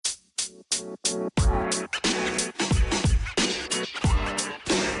Hey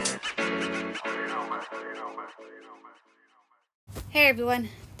everyone,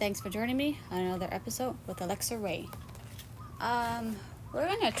 thanks for joining me on another episode with Alexa Ray. We're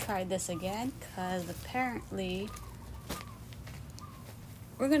gonna try this again because apparently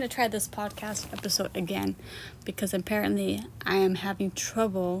we're gonna try this podcast episode again because apparently I am having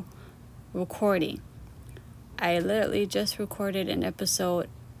trouble recording. I literally just recorded an entire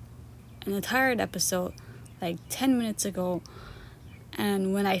episode, like 10 minutes ago,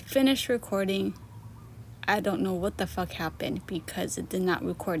 and when I finished recording, I don't know what the fuck happened because it did not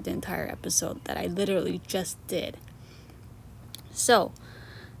record the entire episode that I literally just did. So,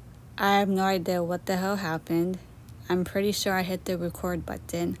 I have no idea what the hell happened. I'm pretty sure I hit the record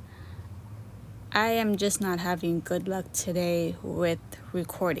button. I am just not having good luck today with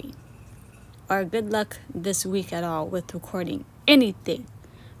recording. Or good luck this week at all with recording anything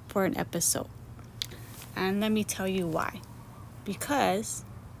for an episode. And let me tell you why. Because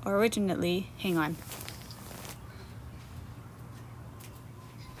originally, hang on.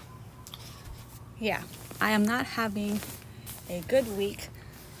 Yeah, I am not having a good week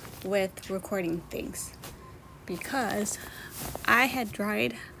with recording things because I had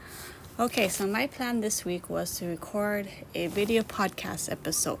tried. Okay, so my plan this week was to record a video podcast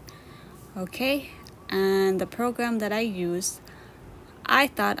episode. Okay, and the program that I used, I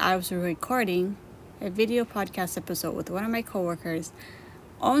thought I was recording a video podcast episode with one of my coworkers,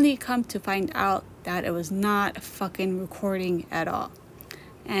 only come to find out that it was not fucking recording at all.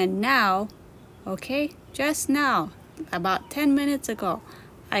 And now, okay, just now, about 10 minutes ago,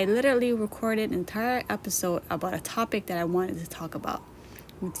 I literally recorded an entire episode about a topic that I wanted to talk about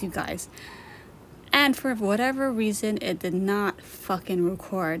with you guys. And for whatever reason, it did not fucking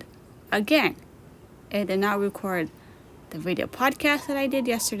record. Again, it did not record the video podcast that I did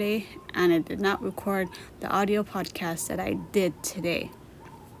yesterday, and it did not record the audio podcast that I did today.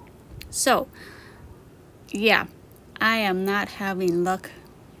 So, yeah, I am not having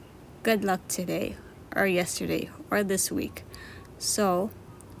good luck today, or yesterday, or this week. So,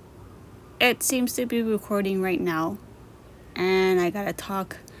 it seems to be recording right now, and I gotta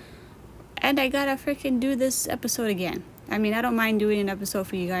talk, and I gotta freaking do this episode again. I mean, I don't mind doing an episode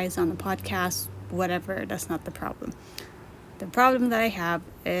for you guys on the podcast, whatever, that's not the problem. The problem that I have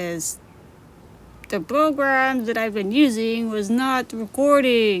is the program that I've been using was not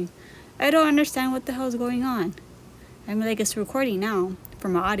recording. I don't understand what the hell is going on. I mean, like, it's recording now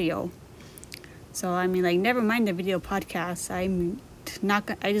from audio. So, I mean, like, never mind the video podcast. I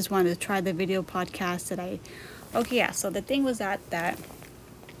just wanted to try the video podcast okay, yeah, so the thing was that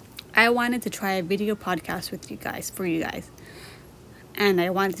I wanted to try a video podcast for you guys. And I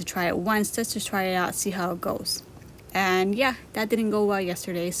wanted to try it once just to try it out, see how it goes. And yeah, that didn't go well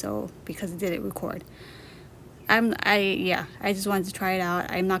yesterday, so because it didn't record. I just wanted to try it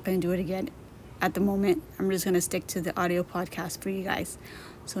out. I'm not going to do it again at the moment. I'm just going to stick to the audio podcast for you guys.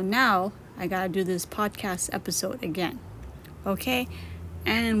 So now I got to do this podcast episode again. Okay?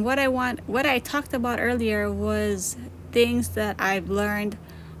 And what I talked about earlier was things that I've learned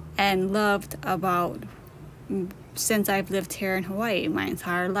and loved about since I've lived here in Hawaii my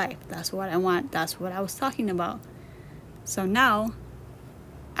entire life. That's what I want. That's what I was talking about. So now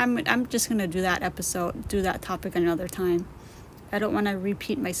I'm just going to do that topic another time. I don't want to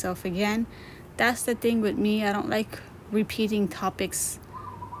repeat myself again. That's the thing with me. I don't like repeating topics,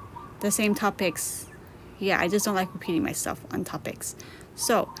 the same topics. Yeah, I just don't like repeating myself on topics.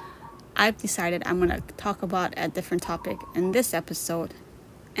 So I've decided I'm going to talk about a different topic in this episode.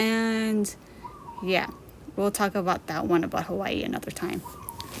 And yeah, we'll talk about that one about Hawaii another time.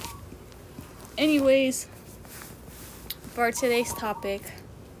 Anyways, for today's topic,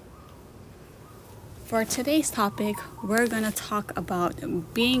 we're going to talk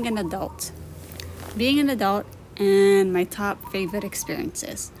about being an adult. Being an adult and my top favorite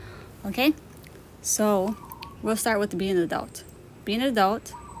experiences. Okay? So, we'll start with being an adult. Being an adult,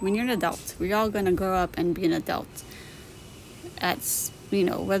 when you're an adult, we're all going to grow up and be an adult. That's,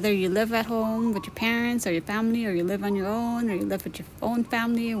 whether you live at home with your parents or your family, or you live on your own, or you live with your own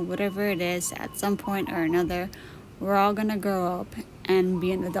family, or whatever it is, at some point or another, we're all going to grow up and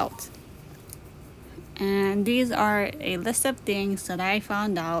be an adult. And these are a list of things that I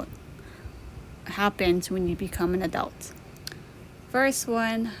found out happens when you become an adult. First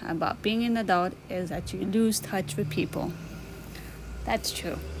one about being an adult is that you lose touch with people. That's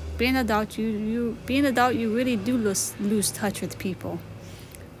true. Being an adult, you really do lose touch with people.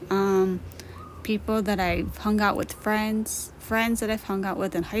 People that I've hung out with, friends that I've hung out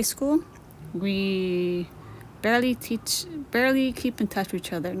with in high school, we barely keep in touch with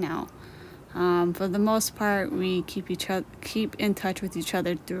each other now. For the most part, we keep in touch with each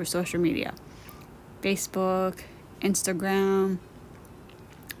other through social media, Facebook, Instagram.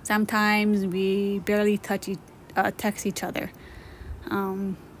 Sometimes we barely text each other.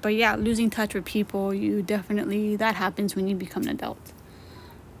 But yeah, losing touch with people, that happens when you become an adult.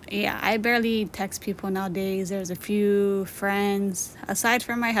 Yeah, I barely text people nowadays. There's a few friends, aside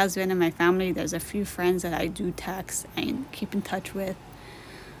from my husband and my family, there's a few friends that I do text and keep in touch with.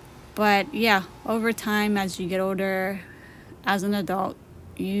 But yeah, over time, as you get older, as an adult,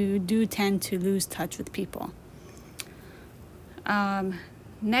 you do tend to lose touch with people.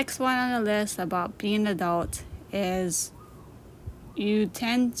 Next one on the list about being an adult is being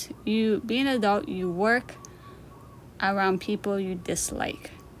an adult, you work around people you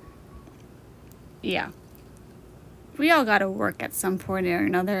dislike. Yeah. We all gotta work at some point or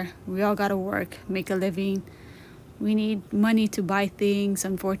another. We all gotta work, make a living. We need money to buy things,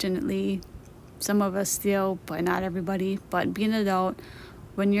 unfortunately. Some of us still, but not everybody. But being an adult,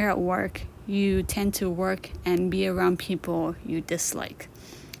 when you're at work, you tend to work and be around people you dislike.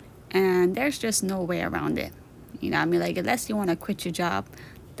 And there's just no way around it. You know what I mean? Like, unless you want to quit your job,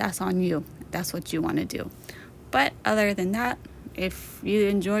 that's on you. That's what you want to do. But other than that, if you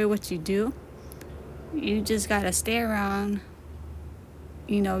enjoy what you do, you just got to stay around.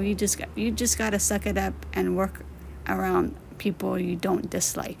 You know, you just got to suck it up and work around people you don't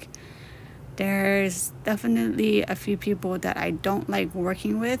dislike. There's definitely a few people that I don't like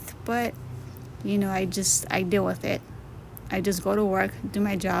working with, but you know, I deal with it. I just go to work, do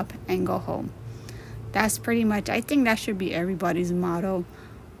my job, and go home. That's pretty much, I think that should be everybody's motto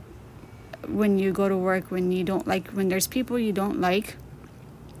when you go to work, when there's people you don't like.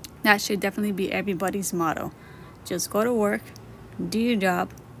 That should definitely be everybody's motto. Just go to work, do your job,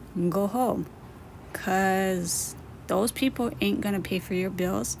 and go home. Because those people ain't going to pay for your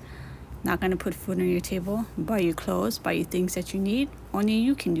bills, not going to put food on your table, buy you clothes, buy you things that you need. Only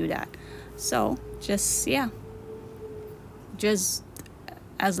you can do that. So just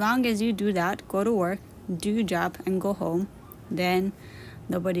as long as you do that, go to work, do your job, and go home, then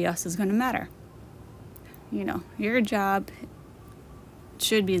nobody else is going to matter. You know, your job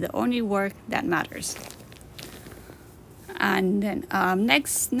should be the only work that matters. And then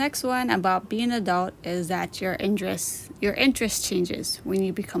next one about being an adult is that your interest changes when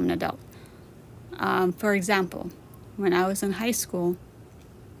you become an adult. For example, when I was in high school,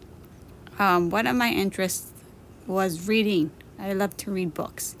 one of my interests was reading. I love to read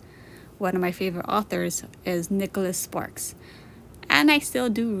books. One of my favorite authors is Nicholas Sparks. And I still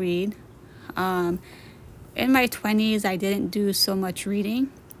do read. In my 20s, I didn't do so much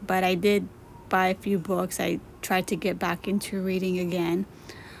reading, but I did buy a few books. I tried to get back into reading again.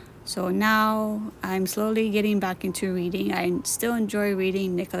 So now I'm slowly getting back into reading. I still enjoy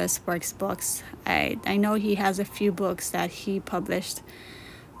reading Nicholas Sparks' books. I know he has a few books that he published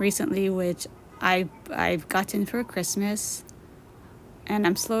recently, which I've gotten for Christmas, and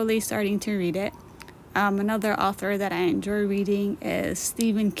I'm slowly starting to read it. Another author that I enjoy reading is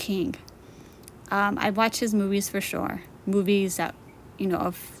Stephen King. I watch his movies for sure. Movies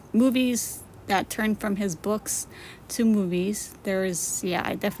that turn from his books to movies.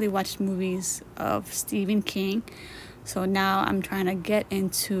 I definitely watched movies of Stephen King. So now I'm trying to get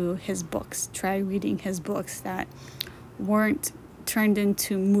into his books, try reading his books that weren't turned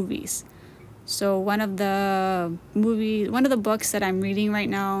into movies. So one of the books that I'm reading right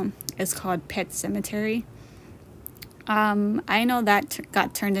now is called Pet Sematary. I know that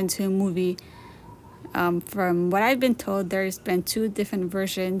got turned into a movie. From what I've been told, there's been 2 different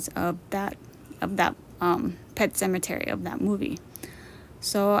versions of that Pet Sematary, of that movie.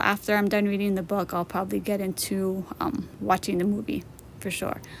 So after I'm done reading the book, I'll probably get into watching the movie for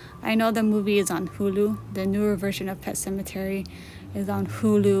sure. I know the movie is on Hulu. The newer version of Pet Sematary is on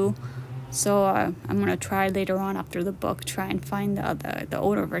Hulu. So I'm gonna try later on after the book, try and find the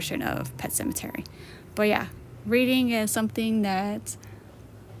older version of Pet Sematary. But yeah, reading is something that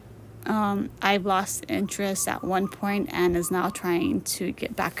I've lost interest at one point and is now trying to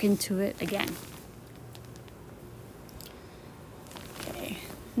get back into it again. Okay.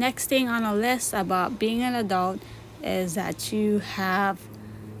 Next thing on the list about being an adult is that you having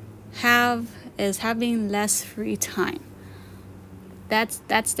less free time.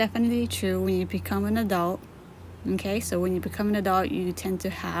 That's definitely true when you become an adult. Okay, so when you become an adult, you tend to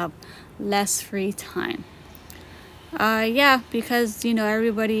have less free time. Because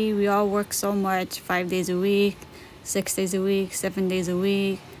everybody, we all work so much, 5 days a week, 6 days a week, 7 days a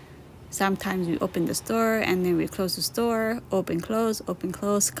week. Sometimes we open the store and then we close the store, open, close,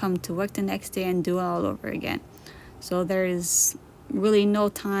 come to work the next day and do it all over again. So there's really no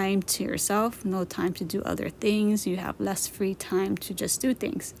time to yourself, no time to do other things. You have less free time to just do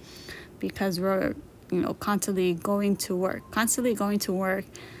things because we're, constantly going to work,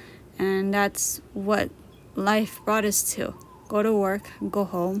 and that's what life brought us to. Go to work, go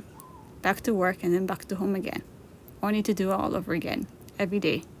home, back to work, and then back to home again. Only to do it all over again every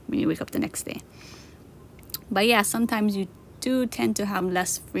day when you wake up the next day. But yeah, sometimes you do tend to have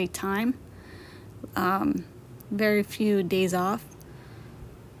less free time, very few days off.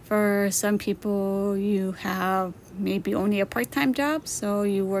 For some people, you have maybe only a part-time job, so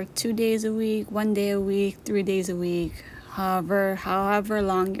you work 2 days a week, 1 day a week, 3 days a week, however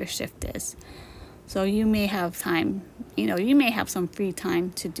long your shift is. So you may have time, you may have some free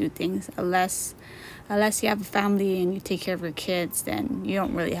time to do things, unless you have a family and you take care of your kids, then you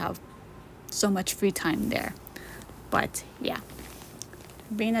don't really have so much free time there. But yeah,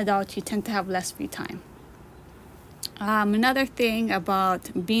 being an adult, you tend to have less free time. Another thing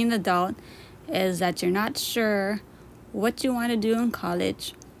about being an adult is that you're not sure what you want to do in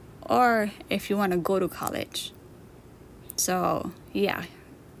college or if you want to go to college. So yeah,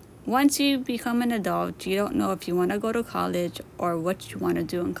 once you become an adult, you don't know if you want to go to college or what you want to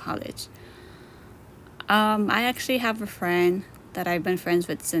do in college. I actually have a friend that I've been friends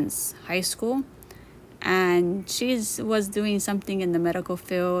with since high school, and she was doing something in the medical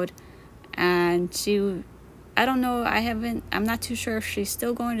field, and I don't know, I'm not too sure if she's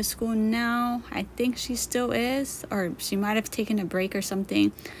still going to school now. I think she still is, or she might have taken a break or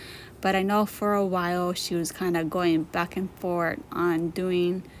something. But I know for a while she was kind of going back and forth on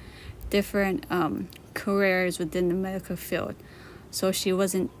doing different careers within the medical field. So she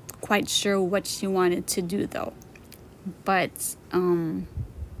wasn't quite sure what she wanted to do though. But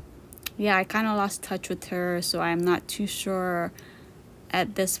yeah, I kind of lost touch with her, so I'm not too sure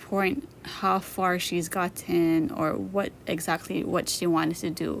at this point how far she's gotten or what she wanted to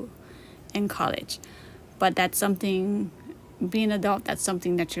do in college. But that's something, being an adult, that's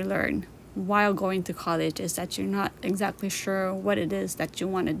something that you learn while going to college, is that you're not exactly sure what it is that you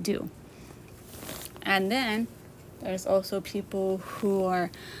want to do. And then there's also people who are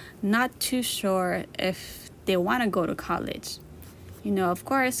not too sure if they want to go to college. Of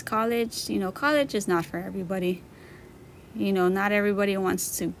course, college is not for everybody. Not everybody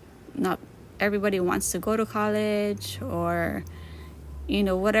wants to go to college, or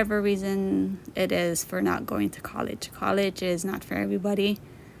whatever reason it is for not going to college. College is not for everybody.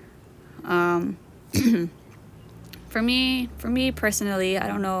 For me personally, I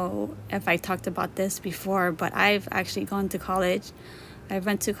don't know if I talked about this before, but I've actually gone to college. I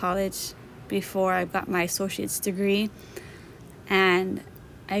went to college before I got my associate's degree, and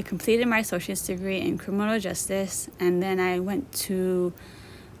I completed my associate's degree in criminal justice, and then I went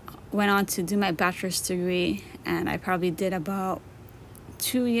on to do my bachelor's degree, and I probably did about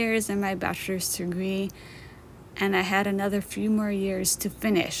 2 years in my bachelor's degree, and I had another few more years to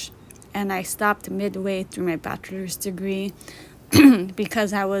finish. And I stopped midway through my bachelor's degree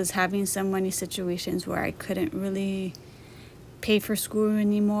because I was having some money situations where I couldn't really pay for school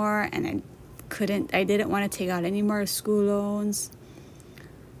anymore, and I didn't want to take out any more school loans.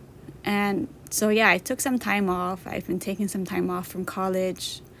 And so yeah, I took some time off. I've been taking some time off from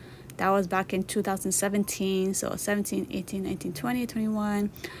college. That was back in 2017, so 17, 18, 19, 20, 21,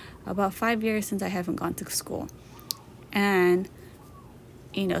 about 5 years since I haven't gone to school. And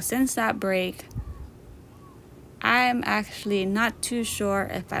since that break, I'm actually not too sure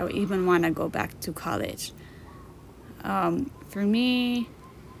if I even want to go back to college. For me,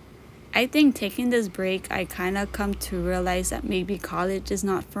 I think taking this break, I kind of come to realize that maybe college is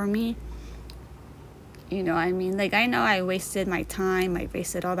not for me. I know I wasted my time, I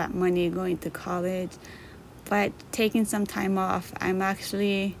wasted all that money going to college, but taking some time off, I'm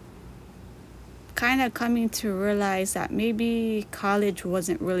actually kind of coming to realize that maybe college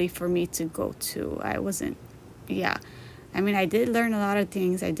wasn't really for me to go to. I did learn a lot of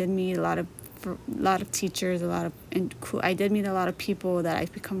things. I did meet a lot of teachers, I did meet a lot of people that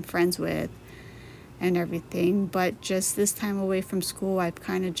I've become friends with and everything. But just this time away from school, I've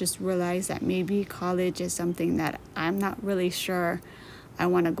kind of just realized that maybe college is something that I'm not really sure I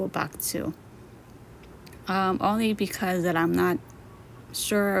want to go back to. Only because that I'm not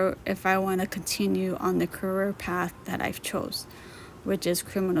sure if I want to continue on the career path that I've chose, which is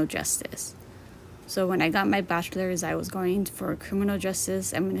criminal justice. So when I got my bachelor's, I was going for criminal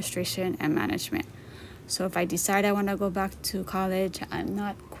justice administration and management. So if I decide I want to go back to college, I'm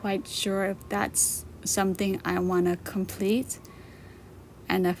not quite sure if that's something I want to complete.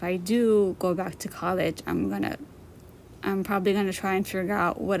 And if I do go back to college, I'm probably gonna try and figure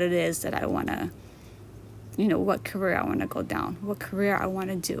out what it is that I want to what career I want to go down, what career I want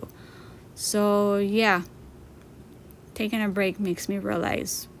to do. So yeah, taking a break makes me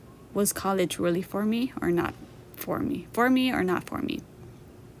realize, was college really for me or not for me? For me or not for me?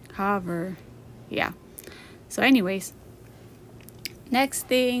 However, yeah. So anyways, next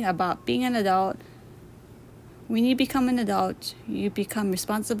thing about being an adult. When you become an adult, you become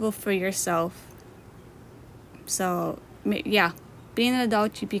responsible for yourself. So yeah, being an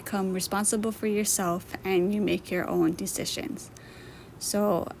adult, you become responsible for yourself and you make your own decisions.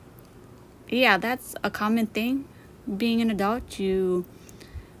 So yeah, that's a common thing. Being an adult, you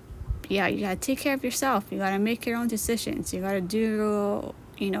gotta take care of yourself. You gotta make your own decisions. You gotta do,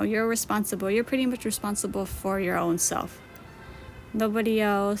 you're responsible. You're pretty much responsible for your own self. Nobody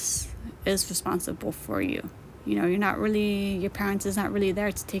else is responsible for you. Your parents is not really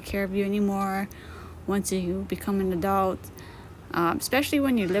there to take care of you anymore once you become an adult, especially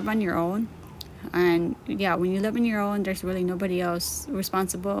when you live on your own. And yeah, when you live on your own, there's really nobody else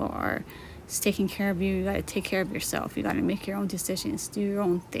responsible or is taking care of you. You got to take care of yourself. You got to make your own decisions, do your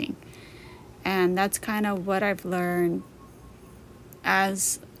own thing. And that's kind of what I've learned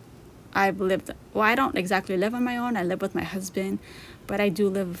as I've lived. Well, I don't exactly live on my own. I live with my husband, but I do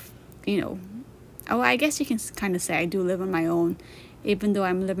live, I guess you can kind of say I do live on my own, even though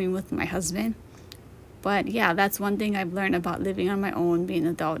I'm living with my husband. But yeah, that's one thing I've learned about living on my own, being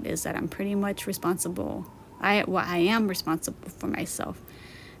an adult, is that I'm pretty much responsible. I am responsible for myself,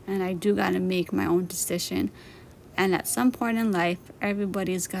 and I do gotta make my own decision. And at some point in life,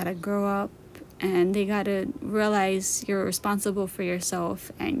 everybody's gotta grow up, and they gotta realize you're responsible for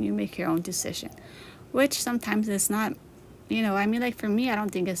yourself, and you make your own decision. Which sometimes it's not, like for me, I don't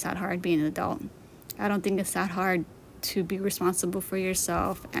think it's that hard being an adult. I don't think it's that hard to be responsible for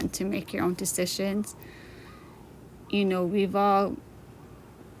yourself and to make your own decisions. We've all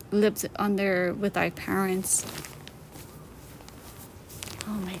lived with our parents.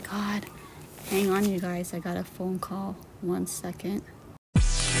 Oh my God. Hang on, you guys. I got a phone call. 1 second.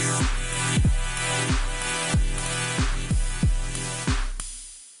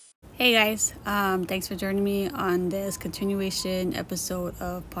 Hey guys, thanks for joining me on this continuation episode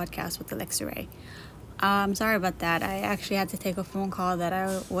of Podcast with Alexa Ray. Sorry about that. I actually had to take a phone call that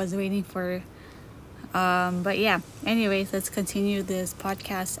I was waiting for. But yeah, anyways, let's continue this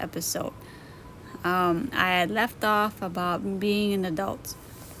podcast episode. I had left off about being an adult.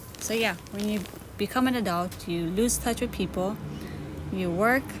 So yeah, when you become an adult, you lose touch with people, you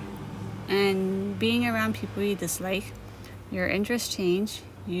work, and being around people you dislike, your interests change,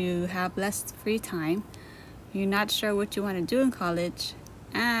 you have less free time, you're not sure what you want to do in college,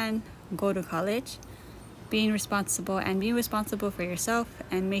 and go to college. Being responsible for yourself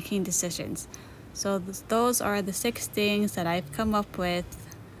and making decisions. So those are the 6 things that I've come up with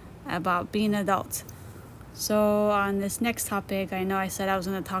about being an adult. So on this next topic, I know I said I was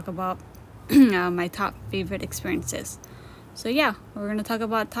going to talk about my top favorite experiences. So yeah, we're going to talk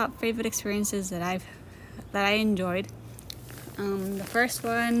about top favorite experiences that I enjoyed. The first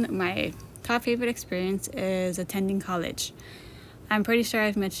one, my top favorite experience, is attending college. I'm pretty sure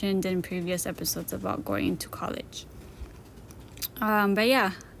I've mentioned in previous episodes about going to college. But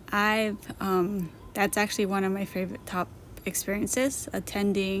yeah, that's actually one of my favorite top experiences,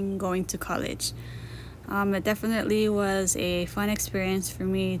 going to college. It definitely was a fun experience for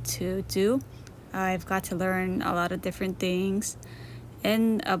me to do. I've got to learn a lot of different things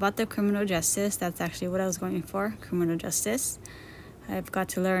about the criminal justice. That's actually what I was going for, criminal justice. I've got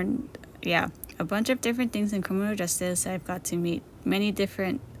to learn, a bunch of different things in criminal justice. I've got to meet many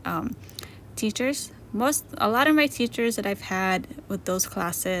different teachers. A lot of my teachers that I've had with those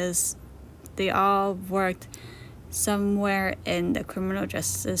classes, they all worked somewhere in the criminal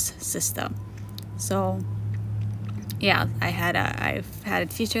justice system. So yeah, I've had a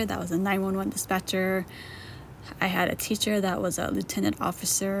teacher that was a 911 dispatcher. I had a teacher that was a lieutenant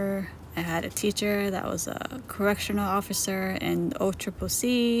officer. I had a teacher that was a correctional officer in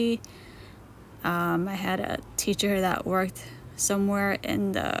OCCC. I had a teacher that worked somewhere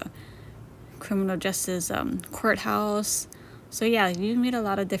in the criminal justice courthouse. So yeah, you meet a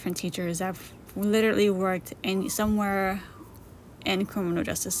lot of different teachers. I've literally worked somewhere in criminal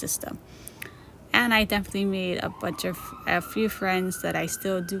justice system. And I definitely made a few friends that I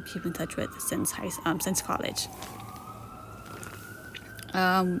still do keep in touch with since college.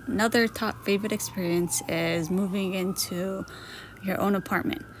 Another top favorite experience is moving into your own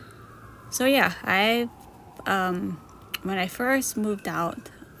apartment. So yeah, when I first moved out,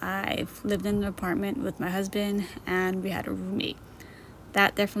 I've lived in an apartment with my husband and we had a roommate.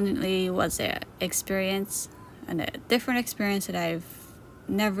 That definitely was a different experience that I've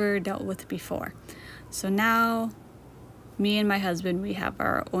never dealt with before. So now me and my husband, we have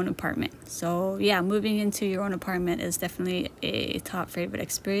our own apartment. So yeah, moving into your own apartment is definitely a top favorite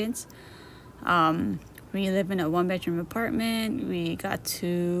experience. We live in a 1-bedroom apartment. We get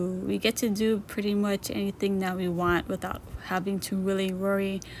to do pretty much anything that we want without having to really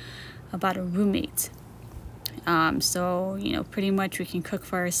worry about a roommate. So pretty much we can cook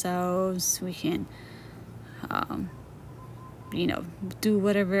for ourselves. We can do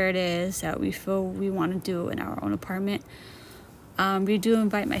whatever it is that we feel we want to do in our own apartment. We do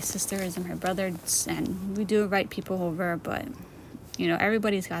invite my sisters and my brothers, and we do invite people over, but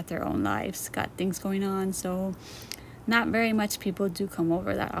everybody's got their own lives, got things going on, so not very much people do come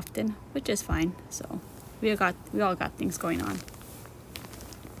over that often, which is fine. So we all got things going on.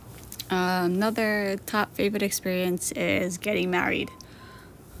 Another top favorite experience is getting married.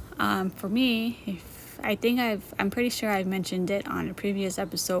 For me, I'm pretty sure I've mentioned it on a previous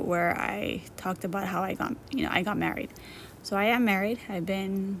episode where I talked about how I got married. So I am married. I've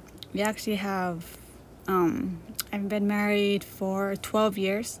been married for 12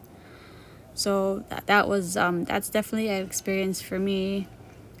 years. So that's definitely an experience for me.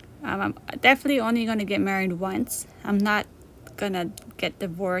 I'm definitely only going to get married once. I'm not going to get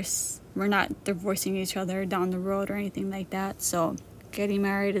divorced. We're not divorcing each other down the road or anything like that. So getting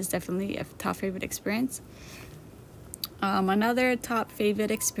married is definitely a top favorite experience. Another top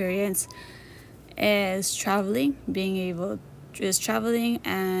favorite experience is traveling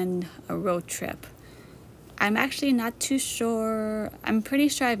and a road trip. I'm actually not too sure. I'm pretty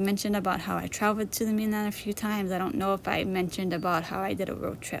sure I've mentioned about how I traveled to the mainland a few times. I don't know if I mentioned about how I did a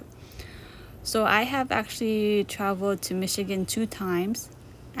road trip. So I have actually traveled to Michigan 2 times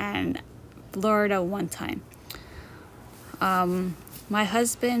and Florida 1 time. My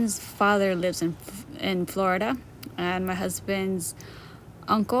husband's father lives in Florida, and my husband's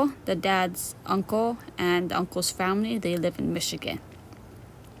uncle, the dad's uncle, and the uncle's family, they live in Michigan.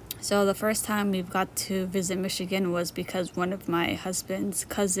 So the first time we've got to visit Michigan was because one of my husband's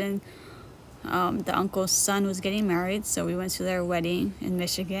cousin, the uncle's son, was getting married. So we went to their wedding in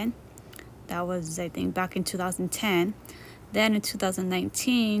Michigan. That was, I think, back in 2010. Then in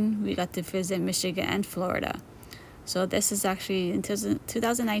 2019, we got to visit Michigan and Florida. So this is actually in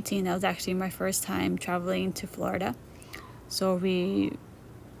 2019, that was actually my first time traveling to Florida. So we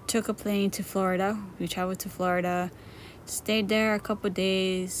took a plane to Florida. We traveled to Florida, stayed there a couple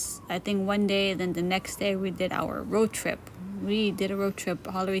days. I think one day, then the next day we did our road trip. We did a road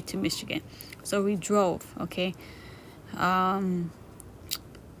trip all the way to Michigan. So we drove, okay? I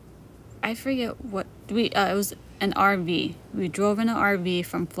forget what it was an RV. We drove in an RV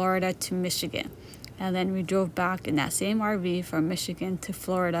from Florida to Michigan. And then we drove back in that same RV from Michigan to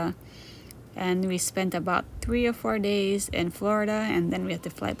Florida. And we spent about 3 or 4 days in Florida, and then we had to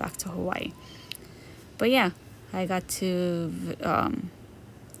fly back to Hawaii. But yeah, I got to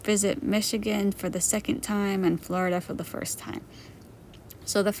visit Michigan for the second time and Florida for the first time.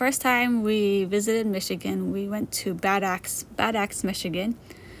 So the first time we visited Michigan, we went to Bad Axe, Michigan.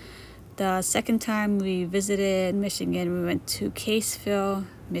 The second time we visited Michigan, we went to Caseville,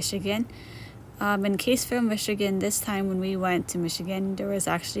 Michigan. In Caseville, Michigan, this time when we went to Michigan, there was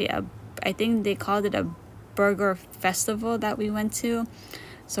actually I think they called it a burger festival that we went to.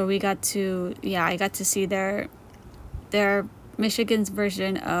 So I got to see their Michigan's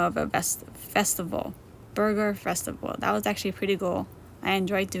version of a burger festival. That was actually pretty cool. I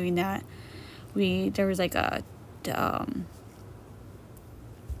enjoyed doing that. There was like a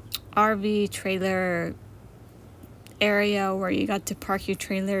RV trailer area where you got to park your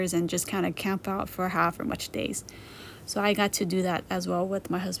trailers and just kind of camp out for however much days. So I got to do that as well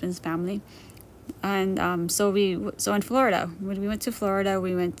with my husband's family. And so in Florida, when we went to Florida,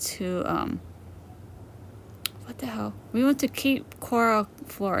 we went to we went to Cape Coral,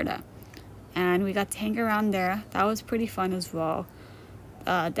 Florida, and we got to hang around there. That was pretty fun as well.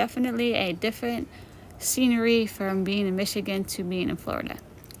 Definitely a different scenery from being in Michigan to being in Florida.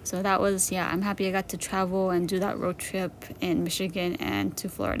 So that was, I'm happy I got to travel and do that road trip in Michigan and to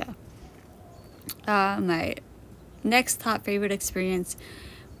Florida. My next top favorite experience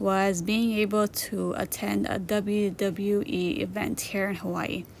was being able to attend a WWE event here in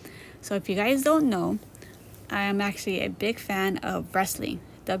Hawaii. So if you guys don't know, I am actually a big fan of wrestling,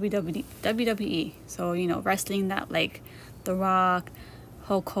 WWE. So, wrestling that like The Rock,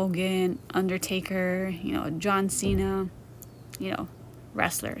 Hulk Hogan, Undertaker, John Cena,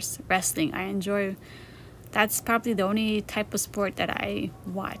 wrestling. I enjoy. That's probably the only type of sport that I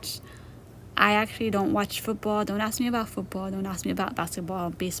watch. I actually don't watch football. Don't ask me about football. Don't ask me about basketball,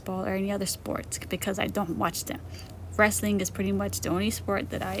 baseball, or any other sports because I don't watch them. Wrestling is pretty much the only sport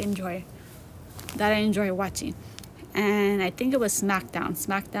that I enjoy. that I enjoy watching. And I think it was SmackDown.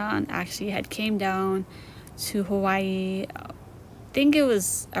 SmackDown actually had came down to Hawaii. I think it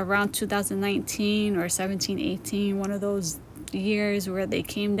was around 2019 or 17, 18, one of those years where they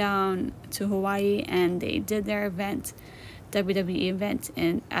came down to Hawaii and they did their event, WWE event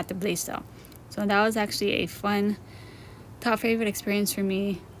at the Blaisdell. So that was actually a fun, top favorite experience for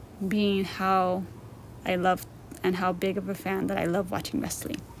me, being how I love and how big of a fan that I love watching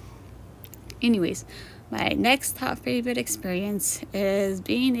wrestling. Anyways, my next top favorite experience is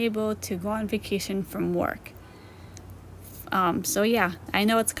being able to go on vacation from work. So yeah, I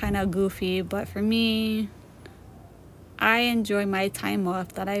know it's kind of goofy, but for me, I enjoy my time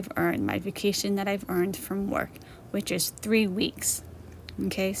off that I've earned, my vacation that I've earned from work, which is 3 weeks.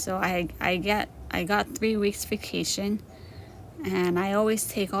 Okay, so I got 3 weeks vacation, and I always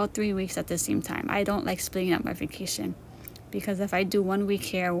take all 3 weeks at the same time. I don't like splitting up my vacation, because if I do 1 week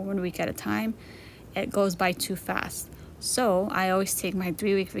here, 1 week at a time, it goes by too fast. So I always take my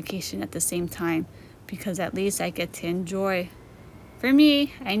 3 week vacation at the same time, because at least I get to enjoy. For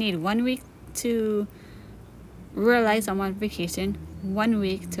me, I need 1 week to realize I'm on vacation, 1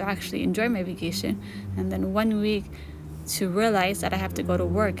 week to actually enjoy my vacation, and then 1 week to realize that I have to go to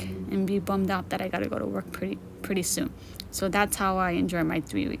work and be bummed out that I gotta go to work pretty soon. So that's how I enjoy my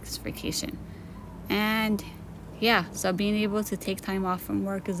 3 weeks vacation. And yeah, so being able to take time off from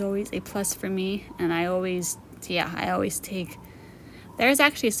work is always a plus for me. And I always take, there's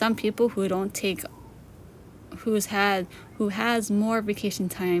actually some people who don't take, who has more vacation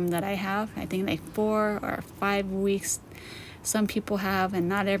time than I have. I think like 4 or 5 weeks some people have, and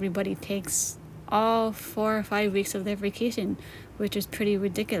not everybody takes all 4 or 5 weeks of their vacation, which is pretty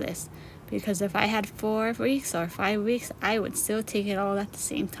ridiculous. Because if I had 4 weeks or 5 weeks, I would still take it all at the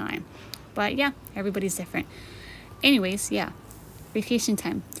same time. But yeah, everybody's different. Anyways, yeah, vacation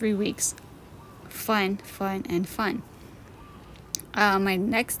time, 3 weeks. Fun. My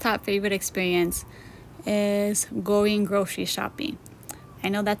next top favorite experience is going grocery shopping. I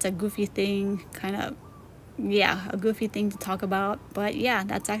know that's a goofy thing, a goofy thing to talk about, but yeah,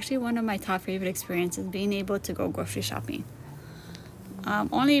 that's actually one of my top favorite experiences, being able to go grocery shopping.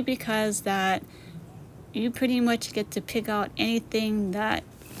 Only because that you pretty much get to pick out anything that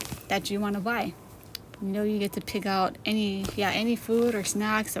you want to buy. You know, you get to pick out any food or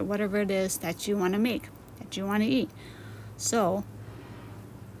snacks or whatever it is that you want to make, that you want to eat. So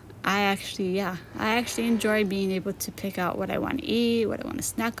I actually enjoy being able to pick out what I want to eat, what I want to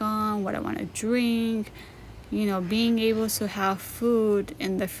snack on, what I want to drink. You know, being able to have food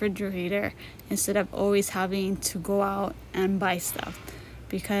in the refrigerator instead of always having to go out and buy stuff.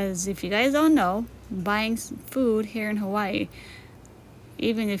 Because if you guys don't know, buying food here in Hawaii,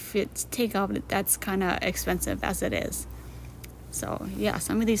 even if it's takeout, that's kind of expensive as it is. So yeah,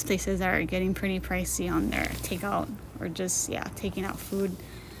 some of these places are getting pretty pricey on their takeout, or just taking out food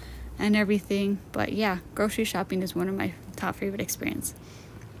and everything. But yeah, grocery shopping is one of my top favorite experience.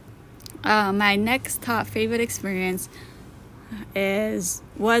 My next top favorite experience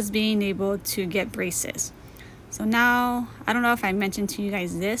was being able to get braces. So now, I don't know if I mentioned to you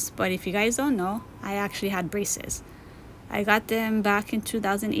guys this, but if you guys don't know, I actually had braces. I got them back in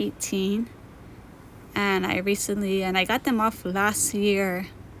 2018, and I got them off last year,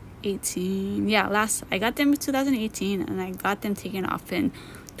 I got them in 2018, and I got them taken off in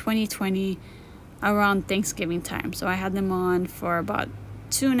 2020 around Thanksgiving time. So I had them on for about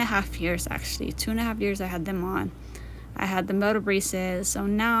 2.5 years, actually. 2.5 years I had them on. I had the metal braces. So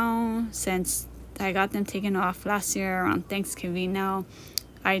now, since I got them taken off last year around Thanksgiving, now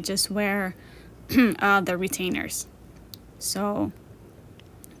I just wear the retainers. So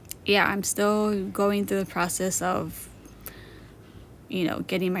yeah, I'm still going through the process of,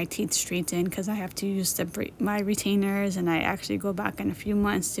 getting my teeth straightened, because I have to use my retainers, and I actually go back in a few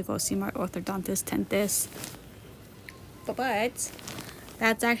months to go see my orthodontist, dentist. But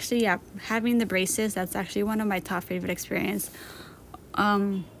that's actually, having the braces, that's actually one of my top favorite experience.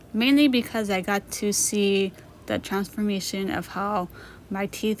 Mainly because I got to see the transformation of how my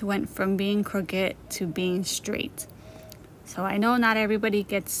teeth went from being crooked to being straight. So I know not everybody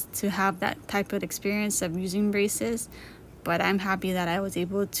gets to have that type of experience of using braces, but I'm happy that I was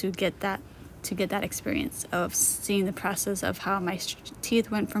able to get that experience of seeing the process of how my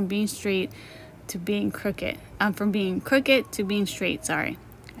teeth went from being straight to being crooked. From being crooked to being straight, sorry.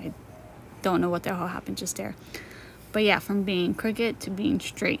 I don't know what the hell happened just there. But yeah, from being crooked to being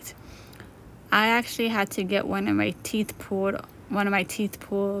straight. I actually had to get one of my teeth pulled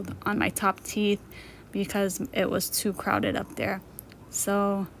on my top teeth, because it was too crowded up there.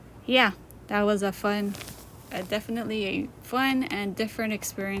 So yeah, that was a fun definitely a fun and different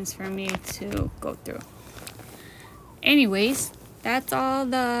experience for me to go through. Anyways, that's all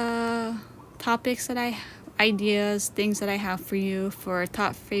the topics ideas, things that I have for you for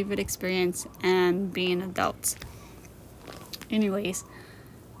top favorite experience and being adults. Anyways,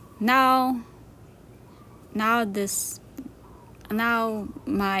 now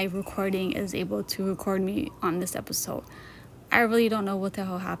my recording is able to record me on this episode. I really don't know what the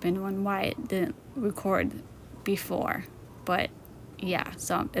hell happened and why it didn't record before, but yeah,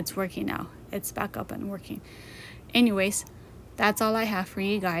 so it's working now. It's back up and working. Anyways, that's all I have for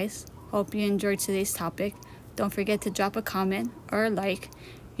you guys. Hope you enjoyed today's topic. Don't forget to drop a comment or a like.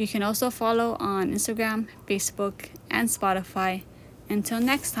 You can also follow on Instagram, Facebook, and Spotify. Until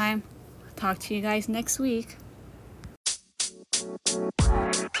next time, talk to you guys next week.